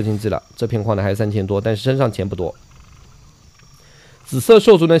5000多的经济了，这片矿呢还是3000多，但是身上钱不多。紫色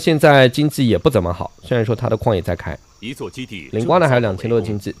兽族呢，现在经济也不怎么好，虽然说他的矿也在开，一座基地林瓜呢还有2000多的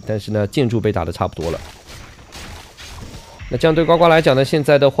经济，但是呢建筑被打得差不多了。那这样对呱呱来讲呢，现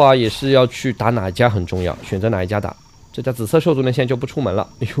在的话也是要去打哪一家很重要，选择哪一家打。这家紫色兽族呢现在就不出门了。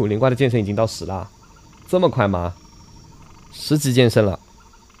哎呦，林瓜的剑圣已经到10了，这么快吗？10级剑圣了，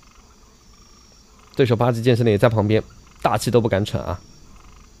对手8级剑圣呢也在旁边，大气都不敢喘啊。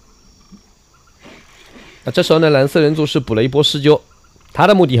那这时候呢，蓝色人族是补了一波施救。他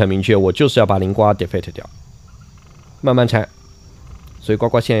的目的很明确，我就是要把林瓜 defeat 掉，慢慢拆。所以呱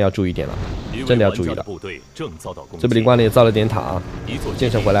呱现在要注意点了，真的要注意了。这边林瓜呢也造了点塔啊，剑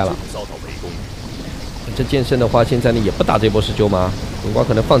圣回来了。这剑圣的话，现在呢也不打这波施救吗？林瓜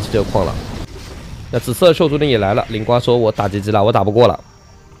可能放弃这个矿了。那紫色兽族呢也来了，林瓜说我打几级了，我打不过了。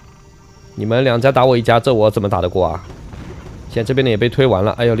你们2家打我1家，这我怎么打得过啊？现在这边呢也被推完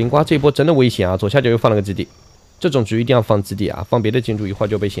了。哎呦，林瓜这一波真的危险啊！左下角又放了个基地。这种局一定要放基地啊，放别的建筑一会儿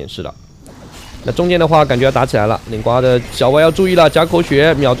就被显示了。那中间的话感觉要打起来了，林瓜的小歪要注意了，加口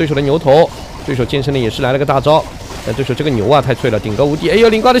血秒对手的牛头。对手剑圣呢也是来了个大招，但对手这个牛啊太脆了，顶个无敌。哎呦，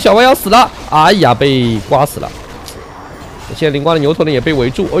林瓜的小歪要死了，哎呀，被刮死了。现在林瓜的牛头呢也被围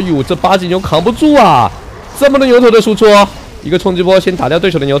住，哎呦，这8级牛扛不住啊！这么多牛头的输出，一个冲击波先打掉对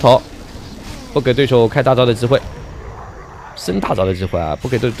手的牛头，不给对手开大招的机会。升大招的机会啊，不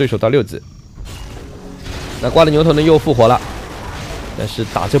给对手到6级。那挂的牛头呢又复活了，但是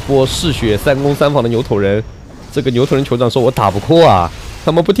打这波嗜血3攻3防的牛头人，这个牛头人酋长说我打不过啊，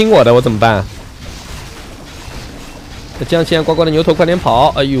他们不听我的，我怎么办？那这样现在呱呱的牛头快点跑，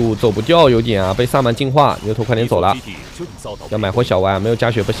哎呦走不掉有点啊，被萨满净化，牛头快点走了。要买回小歪，没有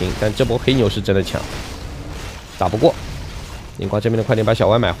加血不行，但这波黑牛是真的强，打不过。灵瓜这边的快点把小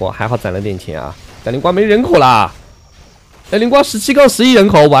歪买活，还好攒了点钱啊，但灵瓜没人口啦。哎，灵瓜17杠11人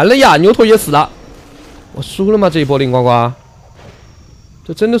口，完了呀，牛头也死了。我输了吗？这一波灵呱呱，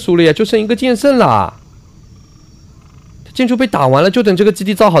这真的输了呀，就剩一个剑圣啦。建筑被打完了，就等这个基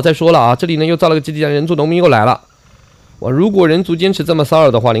地造好再说了啊。这里呢又造了个基地，人族农民又来了。哇，如果人族坚持这么骚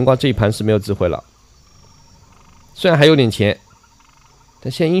扰的话，灵瓜这一盘是没有机会了。虽然还有点钱，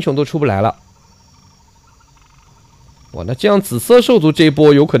但现在英雄都出不来了。哇，那这样紫色兽族这一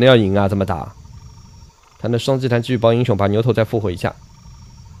波有可能要赢啊！这么打，他的双祭坛继续包英雄，把牛头再复活一下。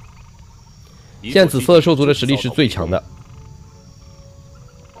现在紫色兽族的实力是最强的。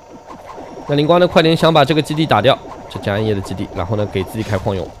那灵瓜呢，快点想把这个基地打掉，这加暗夜的基地，然后呢给自己开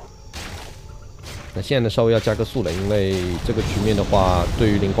矿用。那现在呢稍微要加个速了，因为这个局面的话，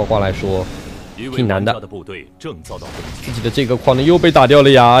对于灵呱呱来说挺难的。自己的这个矿呢又被打掉了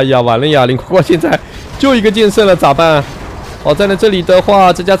呀！哎呀，完了呀！灵呱呱现在就一个剑圣了，咋办？好在呢这里的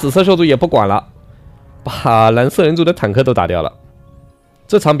话，这家紫色兽族也不管了，把蓝色人族的坦克都打掉了。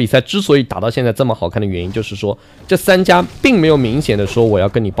这场比赛之所以打到现在这么好看的原因，就是说这3家并没有明显的说我要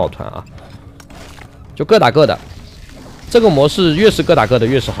跟你抱团啊，就各打各的。这个模式越是各打各的，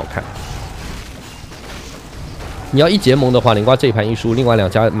越是好看。你要一结盟的话，灵瓜这一盘一输，另外2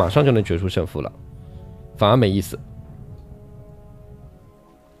家马上就能决出胜负了，反而没意思。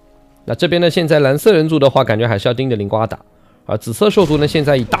那这边呢，现在蓝色人族的话，感觉还是要盯着灵瓜打，而紫色兽族呢，现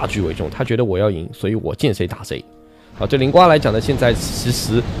在以大局为重，他觉得我要赢，所以我见谁打谁。好，对灵瓜来讲呢，现在其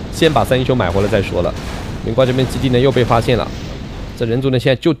实先把3英雄买回来再说了。灵瓜这边基地呢又被发现了，这人族呢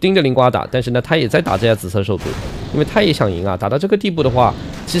现在就盯着灵瓜打，但是呢他也在打这家紫色兽族，因为他也想赢啊。打到这个地步的话，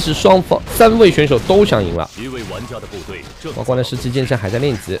其实双方3位选手都想赢了。呱呱的17剑圣还在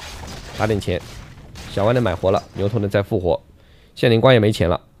练级，打点钱。小歪呢买活了，牛头呢再复活。现在灵瓜也没钱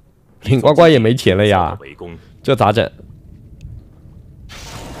了，灵呱呱也没钱了呀，这咋整？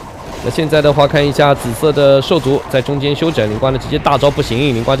那现在的话，看一下紫色的兽族在中间休整，灵瓜呢直接大招不行，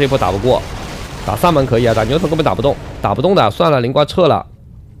灵瓜这一波打不过，打萨满可以啊，打牛头根本打不动，打不动的算了，灵瓜撤了，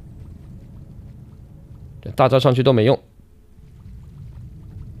大招上去都没用。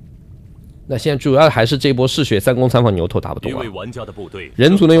那现在主要还是这一波嗜血3攻3防牛头打不动啊，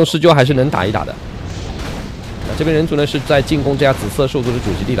人族呢用施救还是能打一打的。那这边人族呢是在进攻这家紫色兽族的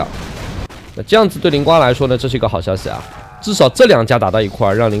主基地了，那这样子对灵瓜来说呢，这是一个好消息啊。至少这2家打到一块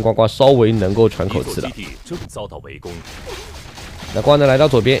儿，让灵呱呱稍微能够喘口气了。那瓜呢来到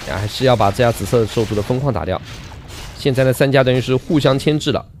左边，还是要把这家紫色兽族的疯狂打掉。现在呢3家等于是互相牵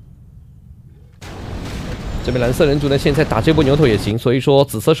制了。这边蓝色人族呢现在打这波牛头也行，所以说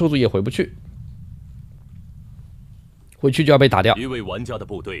紫色兽族也回不去，回去就要被打掉。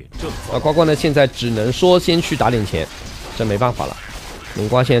而呱呱呢现在只能说先去打点钱，这没办法了。灵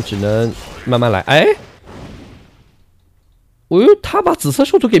瓜现在只能慢慢来。哎。哦呦，他把紫色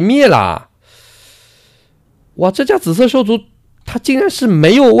兽族给灭了！哇，这家紫色兽族他竟然是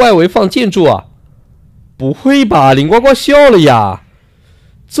没有外围放建筑啊！不会吧，灵呱呱笑了呀！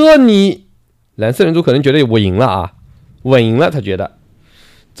这你蓝色人族可能觉得我赢了啊，稳赢了，他觉得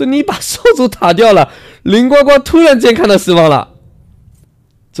这你把兽族打掉了，灵呱呱突然间看到希望了。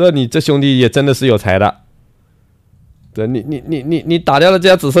这你这兄弟也真的是有才的。对，你打掉了这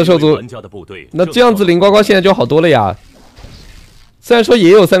家紫色兽族，那这样子灵呱呱现在就好多了呀。虽然说也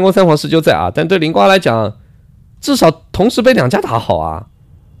有3攻3防施救在啊，但对灵瓜来讲，至少同时被2家打好啊。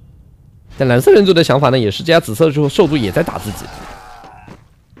但蓝色人族的想法呢，也是这家紫色兽族也在打自己，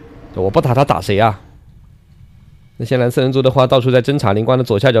我不打他打谁啊？那现在蓝色人族的话，到处在侦查。灵瓜的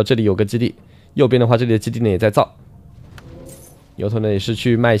左下角这里有个基地，右边的话这里的基地呢也在造。牛头呢也是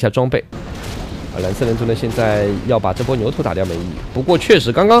去卖一下装备，蓝色人族呢现在要把这波牛头打掉没意义。不过确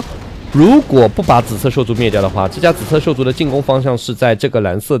实刚刚。如果不把紫色兽族灭掉的话，这家紫色兽族的进攻方向是在这个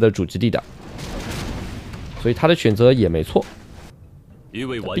蓝色的主基地的，所以他的选择也没错，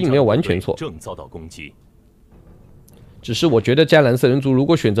并没有完全错。只是我觉得这家蓝色人族如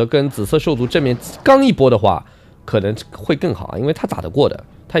果选择跟紫色兽族正面刚一波的话，可能会更好，因为他打得过的，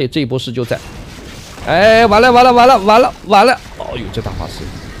他有这一波施救在。哎，完了！哦呦，这大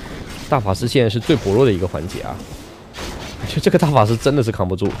法师现在是最薄弱的一个环节啊！就这个大法师真的是扛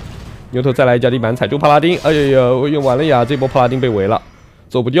不住。牛头再来一脚地板踩住帕拉丁，哎呀，我用完了呀！这波帕拉丁被围了，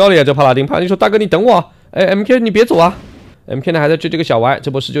走不掉了呀！这帕拉丁说：“大哥，你等我。”哎 ，MK 你别走啊！ MK 呢还在追这个小歪，这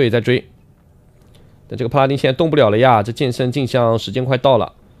波施救也在追。但这个帕拉丁现在动不了了呀，这剑圣镜像时间快到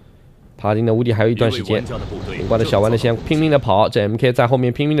了。帕拉丁的无敌还有一段时间，林瓜的小歪呢现在拼命的跑，这 MK 在后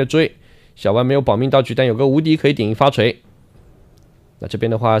面拼命的追。小歪没有保命道具，但有个无敌可以顶一发锤。那这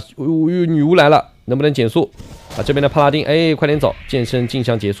边的话，女巫来了，能不能减速？啊，这边的帕拉丁，哎，快点走！剑圣镜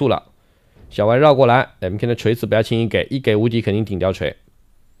像结束了，小歪绕过来 ，MK 的锤子不要轻易给，一给无敌肯定顶掉锤。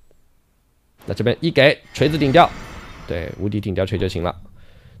那这边一给锤子顶掉，对，无敌顶掉锤就行了。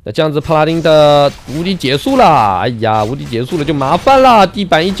那这样子，帕拉丁的无敌结束了，哎呀，无敌结束了就麻烦了，地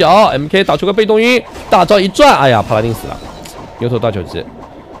板一脚 ，MK 打出个被动晕，大招一转，哎呀，帕拉丁死了，牛头到9级，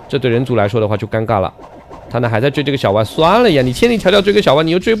这对人族来说的话就尴尬了。他呢还在追这个小歪，算了呀，你千里迢迢追个小歪，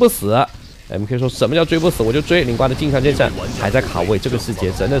你又追不死。MK 说什么叫追不死，我就追。林瓜的镜像剑圣还在卡位，这个细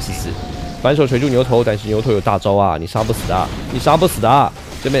节真的是细。反手锤住牛头，但是牛头有大招啊，你杀不死的，你杀不死的。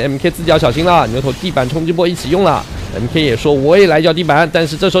这边 MK 自己要小心了，牛头地板冲击波一起用了。MK 也说我也来叫地板，但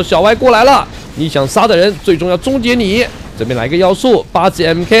是这时候小歪过来了，你想杀的人最终要终结你。这边来个妖术，8级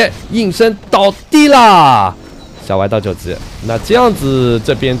MK 应声倒地啦，小歪到9级。那这样子，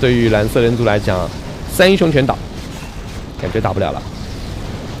这边对于蓝色人族来讲，3英雄全打，感觉打不了了。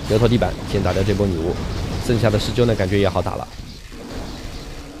牛头地板先打掉这波女巫，剩下的施救呢，感觉也好打了。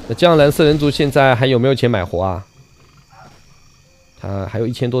那这样蓝色人族现在还有没有钱买活啊？他还有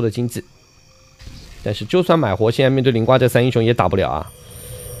1000多的经济，但是就算买活，现在面对林瓜这3英雄也打不了啊。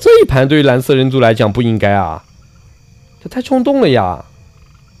这一盘对于蓝色人族来讲不应该啊，这太冲动了呀。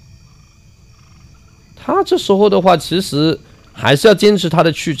他这时候的话，其实还是要坚持他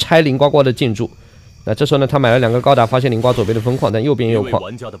的去拆林瓜瓜的建筑。那这时候呢，他买了2个高达，发现林瓜左边的分矿，但右边也有矿，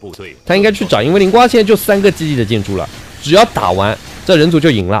他应该去找，因为林瓜现在就3个基地的建筑了，只要打完，这人族就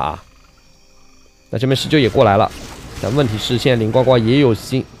赢了啊。那这边施救也过来了，但问题是现在林瓜瓜也有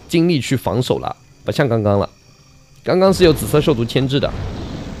精力去防守了，不像刚刚了，刚刚是有紫色兽族牵制的。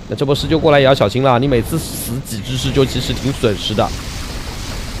那这波施救过来也要小心了，你每次死几只施救其实挺损失的。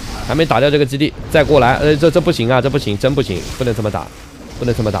还没打掉这个基地，再过来，这不行啊，这不行，真不行，不能这么打，不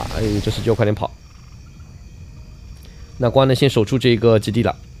能这么打，哎，这施救快点跑。那瓜呢，先守住这个基地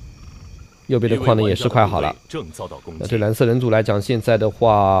了，右边的矿呢也是快好了。那对蓝色人族来讲，现在的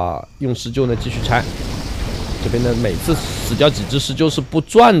话用施救呢继续拆，这边呢每次死掉几只施救是不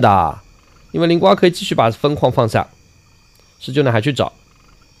赚的，因为林瓜可以继续把分矿放下，施救呢还去找。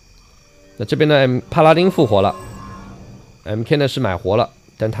那这边呢帕拉丁复活了 ，MK 呢是买活了，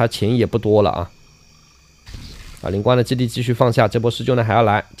但他钱也不多了啊。把林瓜的基地继续放下，这波施救呢还要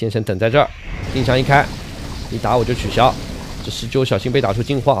来，剑圣等在这儿，镜像一开。一打我就取消，这施救小心被打出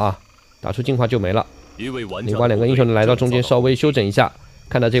净化啊！打出净化就没了。林瓜2个英雄呢来到中间稍微休整一下，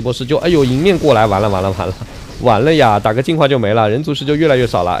看到这波施救，哎呦迎面过来，完了呀！打个净化就没了，人族施救越来越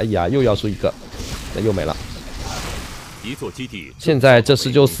少了，哎呀又要输一个，那又没了。现在这施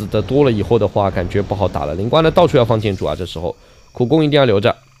救死的多了以后的话，感觉不好打了。林瓜呢到处要放建筑啊，这时候苦工一定要留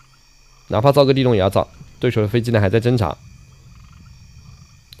着，哪怕造个地洞也要造。对手的飞机呢还在侦查。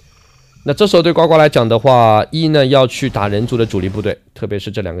那这时候对呱呱来讲的话，一呢要去打人族的主力部队，特别是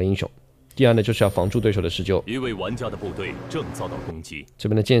这2个英雄；第二呢就是要防住对手的施救。一位玩家的部队正遭到攻击，这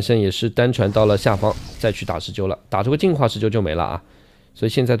边的剑圣也是单传到了下方，再去打施救了，打出个净化施救就没了啊。所以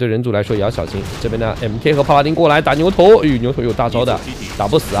现在对人族来说也要小心。这边呢 MK 和帕拉丁过来打牛头，牛头有大招的，打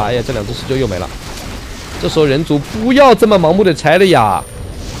不死啊！哎呀，这2只施救又没了。这时候人族不要这么盲目的拆了呀，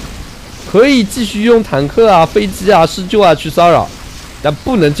可以继续用坦克啊、飞机啊、施救啊去骚扰。但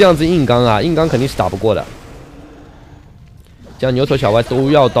不能这样子硬刚啊，硬刚肯定是打不过的。这样牛头小歪都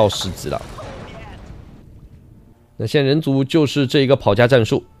要到10级了。那现在人族就是这一个跑家战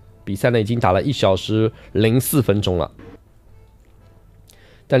术，比赛呢已经打了1小时04分钟了。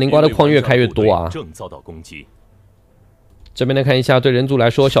但林瓜的矿越开越多啊。正遭到攻击。这边呢看一下，对人族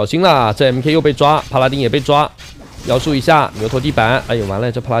来说小心啦，这 MK 又被抓，帕拉丁也被抓，妖术一下，牛头地板，哎呦完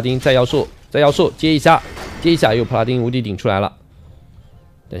了，这帕拉丁再妖术，接一下，又帕拉丁无敌顶出来了。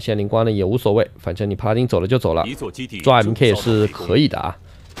但现在林瓜呢也无所谓，反正你帕拉丁走了就走了，抓 MK 也是可以的啊。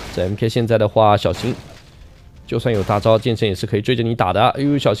这 MK 现在的话小心，就算有大招，剑圣也是可以追着你打的。哎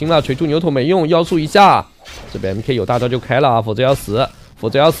呦小心了，锤住牛头没用，妖术一下，这边 MK 有大招就开了啊，否则要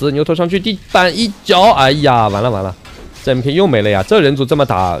死，牛头上去地板一脚，哎呀完了，这 MK 又没了呀，这人族这么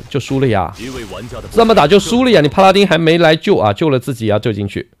打就输了呀，你帕拉丁还没来救啊，救了自己也要救进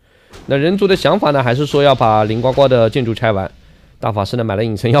去。那人族的想法呢，还是说要把林呱呱的建筑拆完。大法师呢买了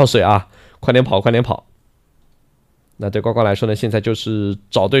隐身药水啊，快点跑！那对呱呱来说呢，现在就是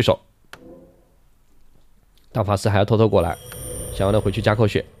找对手。大法师还要偷偷过来，想要呢回去加口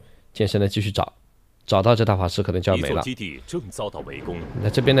血。剑圣呢继续找到这大法师可能就要没了。那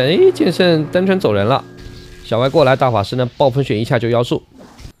这边呢，剑圣单纯走人了。小歪过来，大法师呢暴风雪一下就妖术，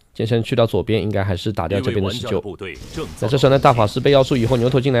剑圣去到左边，应该还是打掉这边的19。那这时候呢，大法师被妖术以后，牛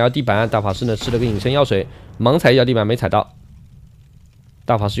头进来要地板，大法师呢吃了个隐身药水，盲踩要地板没踩到，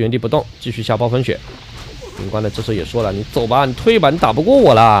大法师原地不动，继续下暴风雪。灵官呢这时候也说了，你走吧，你退吧，你打不过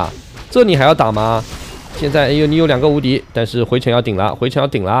我啦，这你还要打吗？现在哎呦，你有2个无敌，但是回城要顶了，回城要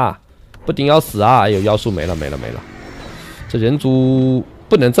顶啦，不顶要死啊！哎呦，妖术没了。这人族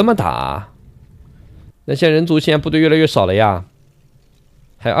不能这么打。那现在人族现在部队越来越少了呀，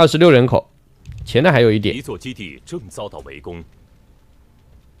还有26人口，前面还有一点。一座基地正遭到围攻。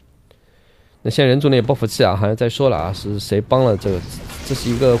那现在人族呢也不服气啊，好像在说了啊，是谁帮了这个？这是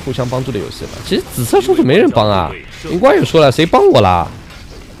一个互相帮助的游戏吧？其实紫色兽族没人帮啊，灵瓜也说了，谁帮我啦？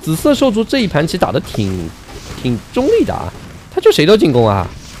紫色兽族这一盘棋打得挺中立的啊，他就谁都进攻啊，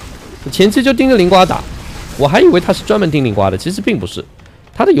前期就盯着灵瓜打，我还以为他是专门盯灵瓜的，其实并不是，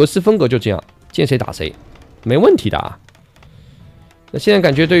他的游戏风格就这样。见谁打谁，没问题的啊。那现在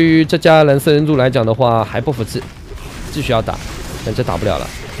感觉对于这家蓝色人族来讲的话，还不服气，继续要打，但这打不了了。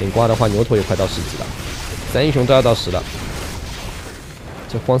领瓜的话，牛头也快到10级了，3英雄都要到10了，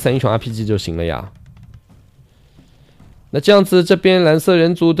这光3英雄 RPG 就行了呀。那这样子，这边蓝色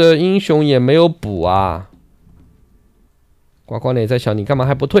人族的英雄也没有补啊。呱呱呢也在想，你干嘛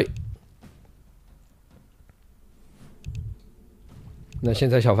还不退？那现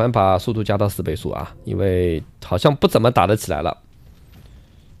在小凡把速度加到4倍速啊，因为好像不怎么打得起来了，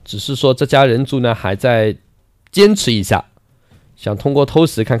只是说这家人族呢还在坚持一下，想通过偷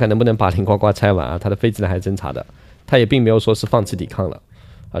袭看看能不能把林呱呱拆完啊。他的飞机呢还是侦察的，他也并没有说是放弃抵抗了，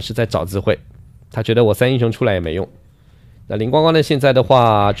而是在找机会。他觉得我3英雄出来也没用。那林呱呱呢现在的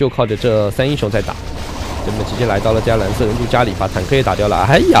话就靠着这3英雄在打，这边直接来到了这家蓝色人族家里，把坦克也打掉了。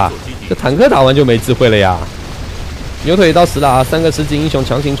哎呀，这坦克打完就没机会了呀。牛头也到10了啊，3个10级英雄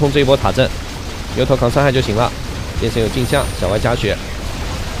强行冲这一波塔阵，牛头扛伤害就行了。剑神有镜像，小歪加血，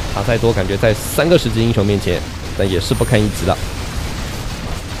塔再多感觉在3个10级英雄面前，但也是不堪一击了。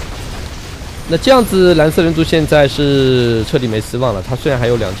那这样子，蓝色人族现在是彻底没希望了。他虽然还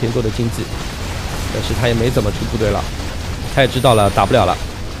有2000多的经济，但是他也没怎么出部队了，他也知道了打不了了。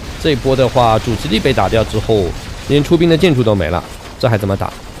这一波的话，主基地被打掉之后，连出兵的建筑都没了，这还怎么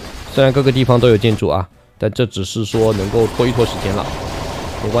打？虽然各个地方都有建筑啊。但这只是说能够拖一拖时间了。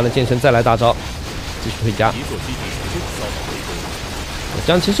有关的剑神再来大招，继续回家。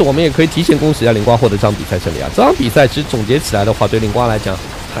这样其实我们也可以提前恭喜一下林瓜获得这场比赛胜利啊！这场比赛其实总结起来的话，对林瓜来讲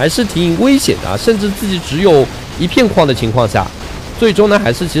还是挺危险的啊，甚至自己只有一片矿的情况下，最终呢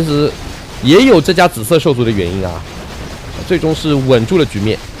还是其实也有这家紫色兽族的原因啊，最终是稳住了局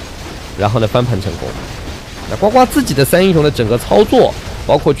面，然后呢翻盘成功。那呱呱自己的3英雄的整个操作，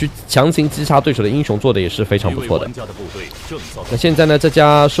包括去强行击杀对手的英雄，做的也是非常不错的。那现在呢，这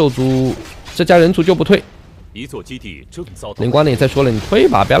家兽族、这家人族就不退。灵光呢也在说了，你退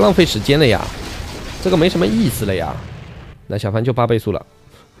吧，不要浪费时间了呀，这个没什么意思了呀。那小凡就8倍速了，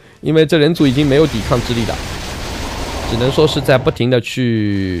因为这人族已经没有抵抗之力了，只能说是在不停的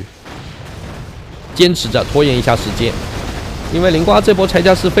去坚持着拖延一下时间。因为灵瓜这波拆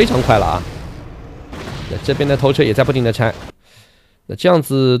家是非常快了啊。那这边的头车也在不停的拆。那这样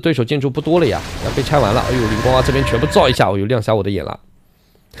子对手建筑不多了呀，要被拆完了。哎呦，灵光这边全部照一下，哎呦，亮瞎我的眼了，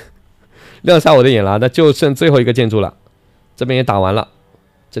亮瞎我的眼了。那就剩最后一个建筑了，这边也打完了，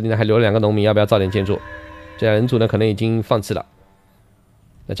这里呢还留了2个农民，要不要造点建筑？这样人族呢可能已经放弃了。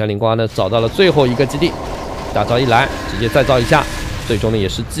那将灵瓜呢找到了最后一个基地，大招一来，直接再造一下，最终呢也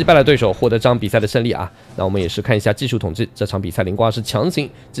是击败了对手，获得这场比赛的胜利啊。那我们也是看一下技术统计，这场比赛灵瓜是强行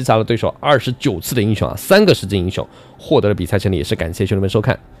击杀了对手29次的英雄啊，3个10级英雄，获得了比赛胜利，也是感谢兄弟们收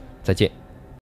看，再见。